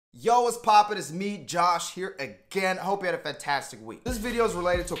Yo, what's poppin'? It's me, Josh, here again. I hope you had a fantastic week. This video is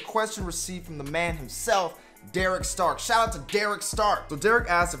related to a question received from the man himself, Derek Stark. Shout out to Derek Stark. So Derek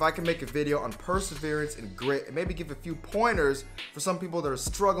asked if I can make a video on perseverance and grit and maybe give a few pointers for some people that are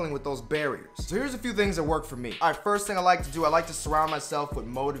struggling with those barriers. So here's a few things that work for me. All right, first thing I like to do, I like to surround myself with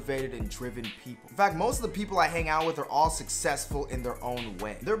motivated and driven people. In fact, most of the people I hang out with are all successful in their own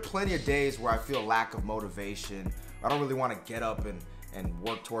way. There are plenty of days where I feel a lack of motivation. I don't really want to get up and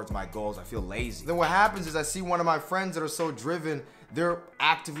work towards my goals. I feel lazy. Then what happens is I see one of my friends that are so driven, they're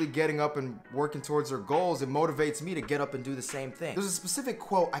actively getting up and working towards their goals. It motivates me to get up and do the same thing. There's a specific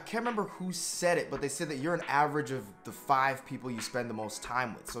quote, I can't remember who said it, but they said that you're an average of the 5 people you spend the most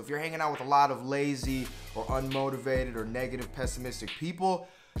time with. So if you're hanging out with a lot of lazy or unmotivated or negative, pessimistic people,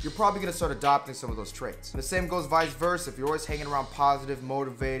 you're probably gonna start adopting some of those traits. And the same goes vice versa. If you're always hanging around positive,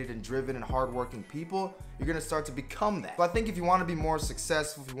 motivated, and driven and hardworking people, you're gonna start to become that. So I think if you wanna be more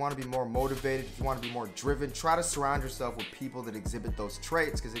successful, if you wanna be more motivated, if you wanna be more driven, try to surround yourself with people that exhibit those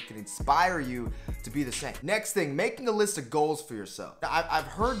traits because it can inspire you to be the same. Next thing, making a list of goals for yourself. Now, I've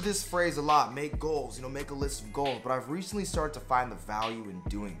heard this phrase a lot, make goals, make a list of goals, but I've recently started to find the value in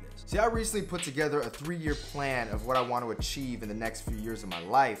doing this. See, I recently put together a 3-year plan of what I want to achieve in the next few years of my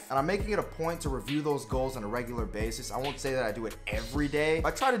life, and I'm making it a point to review those goals on a regular basis. I won't say that I do it every day,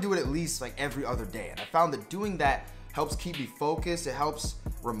 but I try to do it at least like every other day, and I found that doing that helps keep me focused. It helps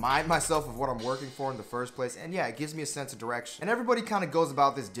remind myself of what I'm working for in the first place, and yeah, it gives me a sense of direction. And everybody kind of goes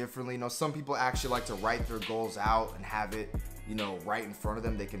about this differently. Some people actually like to write their goals out and have it right in front of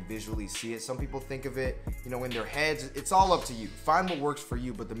them. They can visually see it. Some people think of it, in their heads. It's all up to you. Find what works for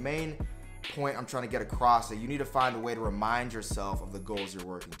you, but the main point I'm trying to get across is that you need to find a way to remind yourself of the goals you're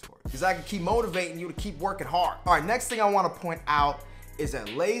working towards, because I can keep motivating you to keep working hard. All right, next thing I want to point out is that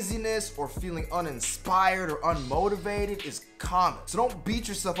laziness or feeling uninspired or unmotivated is common. So don't beat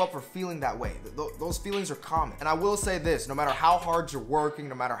yourself up for feeling that way. Those feelings are common. And I will say this, no matter how hard you're working,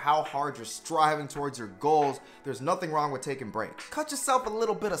 no matter how hard you're striving towards your goals, there's nothing wrong with taking breaks. Cut yourself a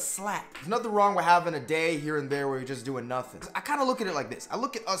little bit of slack. There's nothing wrong with having a day here and there where you're just doing nothing. I kind of look at it like this. I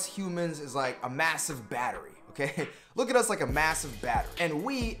look at us humans as like a massive battery. Okay? Look at us like a massive battery. And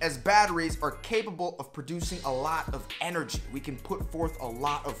we, as batteries, are capable of producing a lot of energy. We can put forth a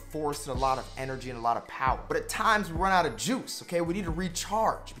lot of force and a lot of energy and a lot of power. But at times we run out of juice, okay? We need to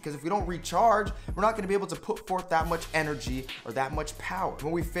recharge, because if we don't recharge, we're not gonna be able to put forth that much energy or that much power.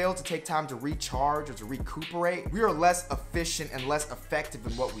 When we fail to take time to recharge or to recuperate, we are less efficient and less effective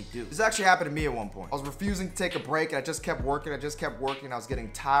in what we do. This actually happened to me at one point. I was refusing to take a break, and I just kept working, I was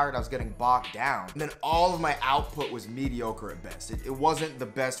getting tired, I was getting bogged down. And then all of my output was mediocre at best. It wasn't the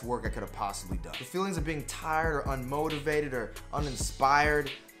best work I could have possibly done. The feelings of being tired or unmotivated or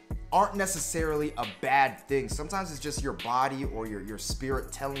uninspired aren't necessarily a bad thing. Sometimes it's just your body or your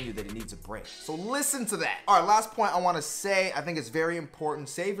spirit telling you that it needs a break. So listen to that. All right, last point I want to say, I think it's very important.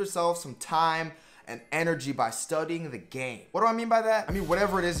 Save yourself some time and energy by studying the game. What do I mean by that? I mean,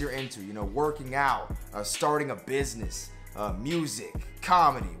 whatever it is you're into, working out, starting a business, music,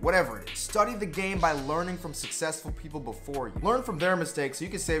 comedy, whatever it is. Study the game by learning from successful people before you. Learn from their mistakes so you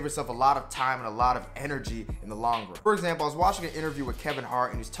can save yourself a lot of time and a lot of energy in the long run. For example, I was watching an interview with Kevin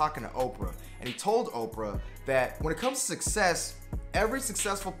Hart, and he was talking to Oprah, and he told Oprah that when it comes to success, every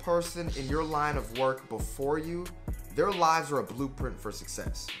successful person in your line of work before you, their lives are a blueprint for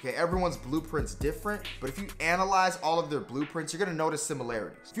success. Okay, everyone's blueprint's different, but if you analyze all of their blueprints, you're gonna notice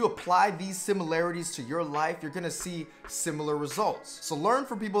similarities. If you apply these similarities to your life, you're gonna see similar results. So learn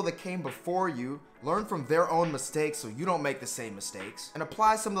from people that came before you, learn from their own mistakes so you don't make the same mistakes, and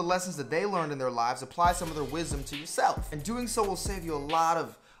apply some of the lessons that they learned in their lives, apply some of their wisdom to yourself. And doing so will save you a lot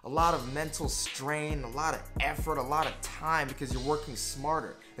of mental strain, a lot of effort, a lot of time, because you're working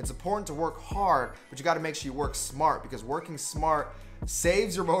smarter. It's important to work hard, but you got to make sure you work smart, because working smart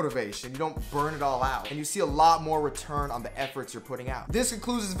saves your motivation. You don't burn it all out, and you see a lot more return on the efforts you're putting out. This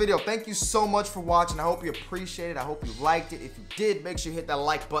concludes this video. Thank you so much for watching. I hope you appreciate it. I hope you liked it. If you did, make sure you hit that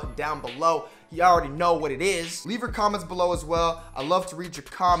like button down below. You already know what it is. Leave your comments below as well. I love to read your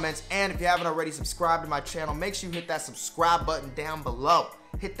comments, and if you haven't already subscribed to my channel, make sure you hit that subscribe button down below.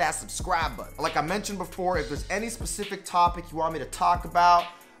 Hit that subscribe button. Like I mentioned before, if there's any specific topic you want me to talk about,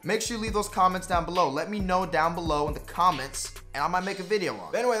 make sure you leave those comments down below. Let me know down below in the comments, and I might make a video on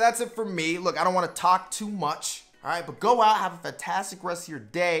it. But anyway, that's it for me. Look, I don't want to talk too much, all right? But go out, have a fantastic rest of your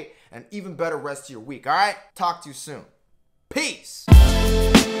day, and an even better rest of your week, all right? Talk to you soon. Peace.